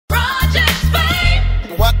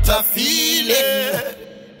a feeling.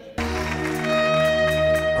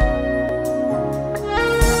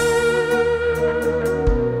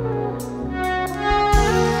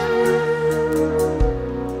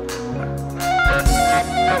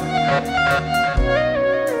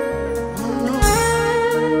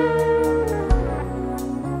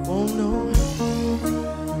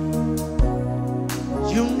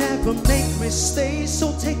 Stay,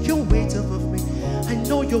 so take your weight off of me. I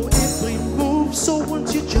know your every move, so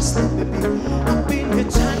won't you just let me be? I've been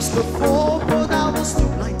here times before, but I was too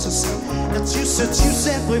blind to see that you seduce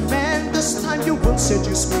every man. This time you won't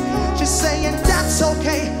seduce me. She's saying that's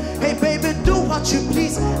okay. Hey baby, do what you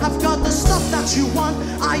please. I've got the stuff that you want.